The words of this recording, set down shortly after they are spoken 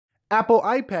Apple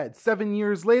iPad, 7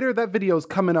 years later. That video's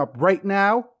coming up right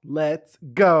now. Let's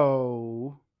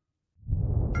go.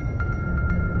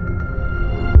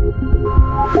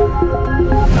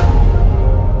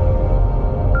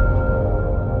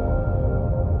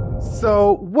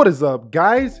 So what is up,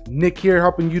 guys? Nick here,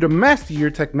 helping you to master your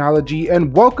technology,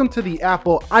 and welcome to the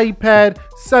Apple iPad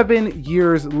 7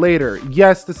 years later.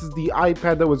 Yes, this is the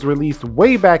iPad that was released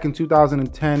way back in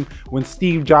 2010 when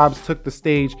Steve Jobs took the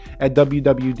stage at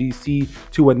WWDC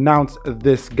to announce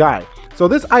this guy. So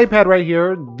this iPad right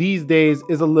here these days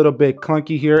is a little bit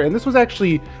clunky here, and this was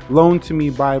actually loaned to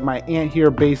me by my aunt here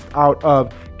based out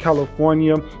of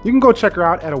California. You can go check her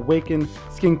out at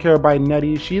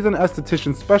Awakenskincarebyneddy. She's an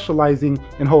esthetician specializing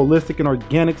in holistic and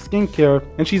organic skincare,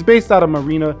 and she's based out of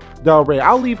Marina Del Rey.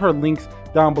 I'll leave her links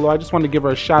down below. I just wanted to give her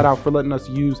a shout out for letting us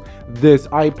use this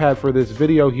iPad for this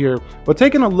video here. But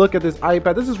taking a look at this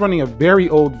iPad, this is running a very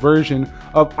old version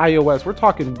of iOS. We're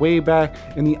talking way back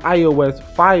in the iOS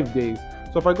 5 days.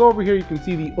 So if I go over here, you can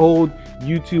see the old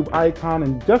YouTube icon,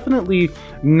 and definitely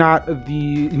not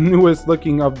the newest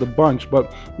looking of the bunch.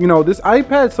 But you know, this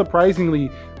iPad, surprisingly,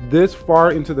 this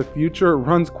far into the future,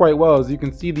 runs quite well. As you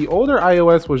can see, the older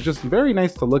iOS was just very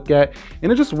nice to look at,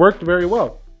 and it just worked very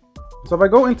well. So if I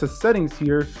go into settings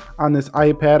here on this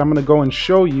iPad, I'm gonna go and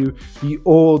show you the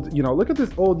old, look at this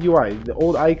old UI, the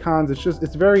old icons.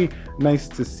 It's very nice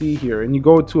to see here. And you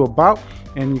go to about,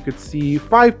 and you could see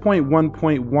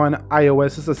 5.1.1 iOS.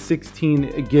 This is a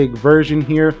 16 gig version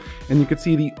here. And you could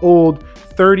see the old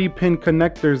 30-pin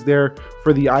connectors there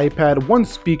for the iPad, one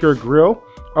speaker grill.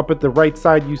 Up at the right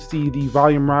side, you see the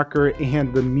volume rocker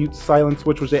and the mute silent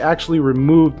switch, which they actually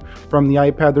removed from the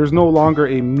iPad. There's no longer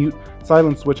a mute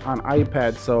silent switch on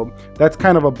iPad, so that's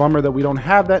kind of a bummer that we don't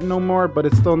have that no more, but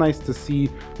it's still nice to see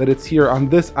that it's here on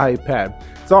this iPad.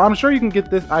 So I'm sure you can get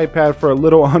this iPad for a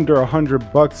little under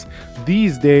 $100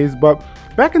 these days, but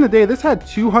back in the day, this had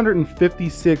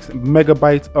 256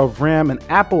 megabytes of RAM, an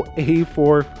Apple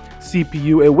A4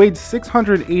 CPU. It weighed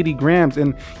 680 grams,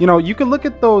 and you can look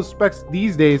at those specs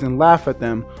these days and laugh at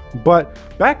them, but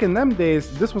back in them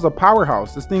days, this was a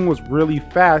powerhouse. This thing was really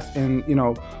fast, and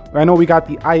I know we got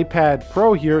the iPad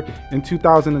Pro here in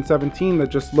 2017 that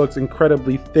just looks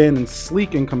incredibly thin and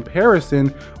sleek in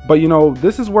comparison, but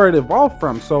this is where it evolved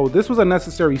from. So this was a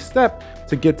necessary step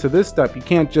to get to this step. You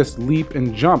can't just leap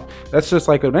and jump. That's just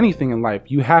like with anything in life.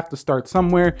 You have to start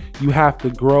somewhere, you have to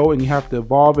grow, and you have to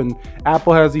evolve, and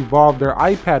Apple has evolved their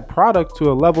iPad product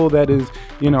to a level that is,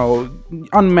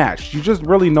 unmatched. You just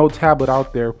really no tablet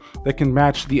out there that can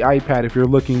match the iPad if you're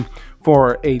looking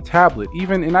for a tablet.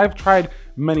 And I've tried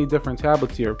many different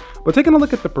tablets here, but taking a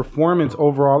look at the performance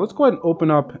overall, let's go ahead and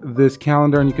open up this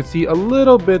calendar, and you can see a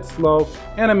little bit slow.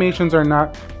 Animations are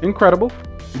not incredible,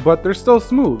 but they're still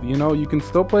smooth. You can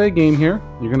still play a game here.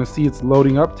 You're gonna see it's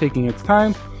loading up, taking its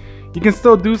time. You can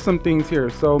still do some things here.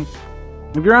 So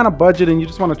if you're on a budget and you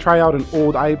just want to try out an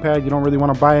old iPad, you don't really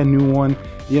want to buy a new one,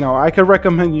 I could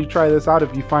recommend you try this out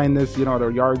if you find this, at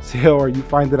a yard sale, or you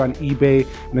find it on eBay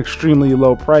an extremely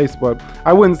low price. But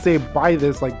I wouldn't say buy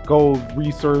this, like go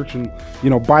research and,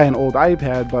 buy an old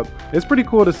iPad, but it's pretty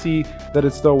cool to see that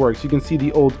it still works. You can see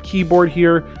the old keyboard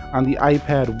here on the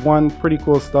iPad 1, pretty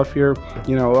cool stuff here.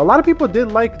 A lot of people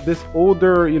did like this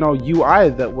older, UI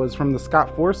that was from the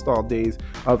Scott Forstall days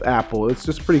of Apple. It's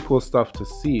just pretty cool stuff to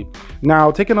see. Now,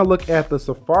 taking a look at the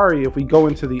Safari, if we go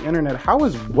into the internet, how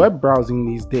is web browsing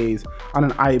these days on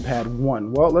an iPad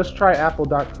 1? Well, let's try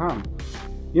apple.com.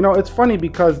 It's funny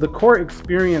because the core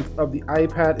experience of the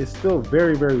iPad is still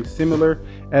very, very similar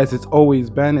as it's always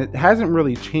been. It hasn't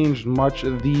really changed much.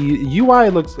 The UI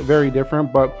looks very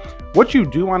different, but what you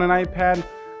do on an iPad,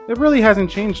 it really hasn't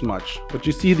changed much. But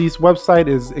you see, this website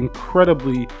is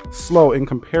incredibly slow in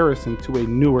comparison to a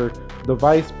newer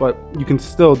device, but you can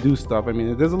still do stuff. I mean,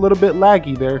 it is a little bit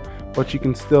laggy there, but you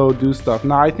can still do stuff.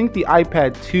 Now, I think the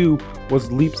iPad 2 was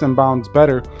leaps and bounds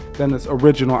better than this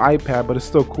original iPad, but it's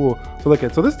still cool to look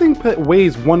at. So this thing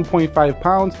weighs 1.5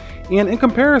 pounds, and in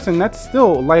comparison, that's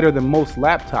still lighter than most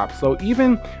laptops. So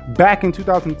even back in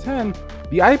 2010,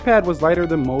 the iPad was lighter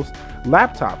than most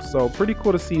laptops, so pretty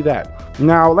cool to see that.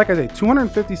 Now, like I say,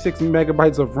 256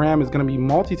 megabytes of RAM is going to be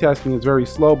multitasking is very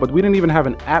slow, but we didn't even have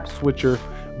an app switcher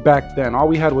back then. All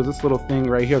we had was this little thing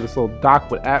right here, this little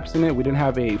dock with apps in it. We didn't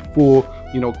have a full,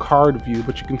 card view,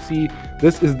 but you can see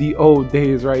this is the old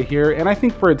days right here. And I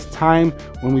think for its time,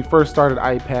 when we first started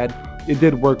iPad, it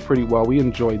did work pretty well. We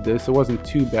enjoyed this. It wasn't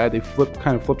too bad. They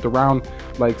kind of flipped around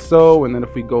like so, and then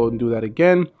if we go and do that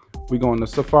again, we go into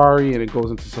Safari and it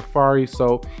goes into Safari.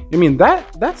 So I mean,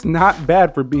 that's not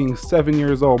bad for being 7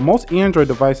 years old. Most Android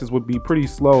devices would be pretty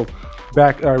slow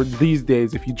back these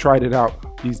days if you tried it out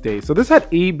these days. So this had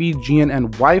AB, GN,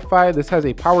 and Wi-Fi. This has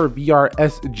a PowerVR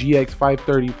SGX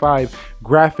 535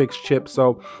 graphics chip.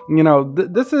 So, you know,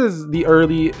 this is the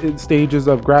early stages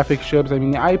of graphics chips. I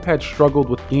mean, the iPad struggled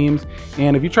with games,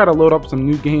 and if you try to load up some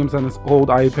new games on this old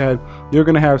iPad, you're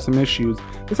gonna have some issues.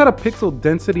 This had a pixel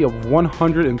density of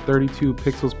 132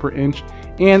 pixels per inch,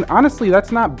 and honestly,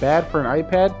 that's not bad for an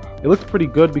iPad. It looked pretty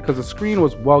good because the screen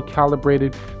was well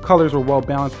calibrated, colors were well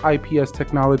balanced, IPS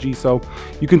technology, so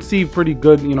you can see pretty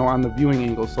good, you know, on the viewing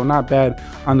angles, so not bad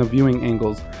on the viewing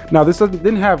angles. Now this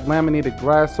didn't have laminated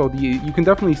glass, so you can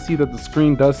definitely see that the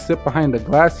screen does sit behind the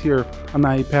glass here on the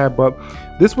iPad, but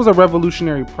this was a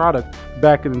revolutionary product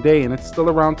back in the day, and it's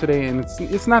still around today, and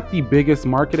it's not the biggest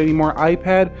market anymore,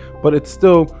 iPad, but it's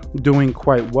still doing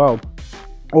quite well.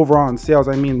 Overall in sales,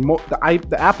 I mean,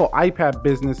 the Apple iPad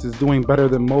business is doing better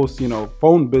than most, you know,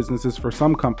 phone businesses for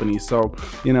some companies. So,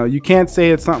 you know, you can't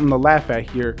say it's something to laugh at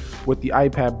here with the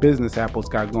iPad business Apple's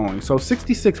got going. So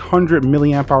 6600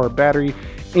 milliamp hour battery.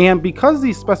 And because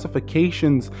these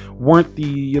specifications weren't the,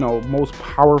 you know, most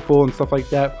powerful and stuff like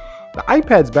that, the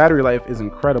iPad's battery life is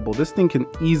incredible. This thing can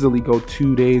easily go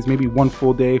 2 days, maybe 1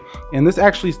 full day, and this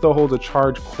actually still holds a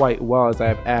charge quite well, as I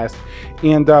have asked.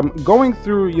 And going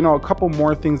through, you know, a couple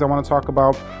more things I want to talk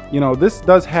about. You know, this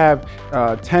does have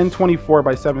 1024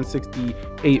 by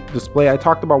 768 display. I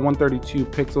talked about 132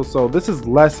 pixels, so this is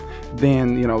less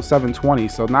than, you know, 720.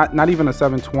 So not even a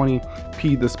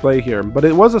 720p display here. But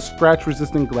it was a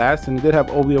scratch-resistant glass, and it did have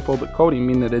oleophobic coating,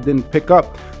 meaning that it didn't pick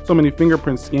up so many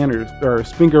fingerprint scanners or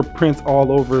fingerprints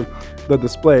all over the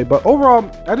display. But overall,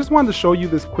 I just wanted to show you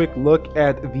this quick look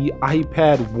at the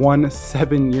iPad 1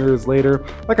 7 years later.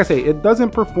 Like I say, it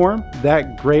doesn't perform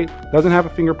that great, doesn't have a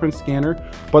fingerprint scanner,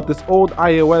 but this old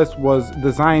iOS was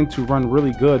designed to run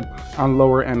really good on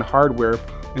lower end hardware.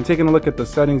 And taking a look at the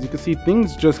settings, you can see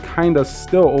things just kind of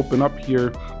still open up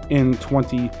here in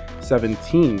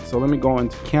 2017. So let me go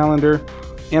into calendar.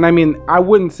 And I mean, I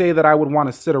wouldn't say that I would want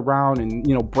to sit around and,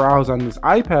 you know, browse on this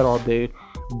iPad all day,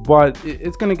 but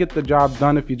it's going to get the job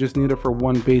done if you just need it for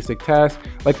one basic task.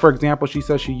 Like, for example, she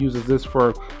says she uses this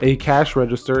for a cash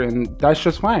register, and that's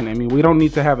just fine. I mean, we don't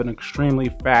need to have an extremely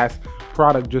fast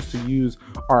product just to use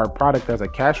our product as a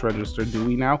cash register, do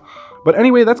we now? But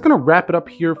anyway, that's gonna wrap it up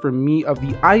here for me of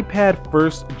the iPad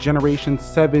first generation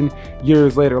 7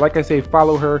 years later. Like I say,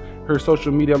 follow her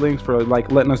social media links for like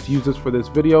letting us use this for this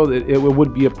video. It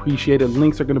would be appreciated.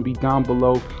 Links are gonna be down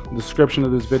below in the description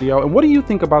of this video. And what do you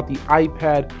think about the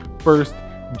iPad first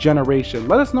generation?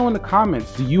 Let us know in the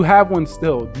comments. Do you have one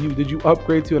still? Did you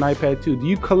upgrade to an iPad 2? Do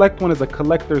you collect one as a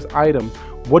collector's item?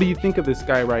 What do you think of this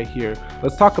guy right here?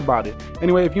 Let's talk about it.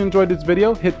 Anyway, if you enjoyed this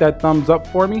video, hit that thumbs up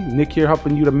for me. Nick here,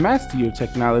 helping you to master your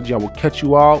technology. I will catch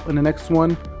you all in the next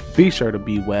one. Be sure to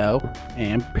be well,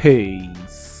 and peace.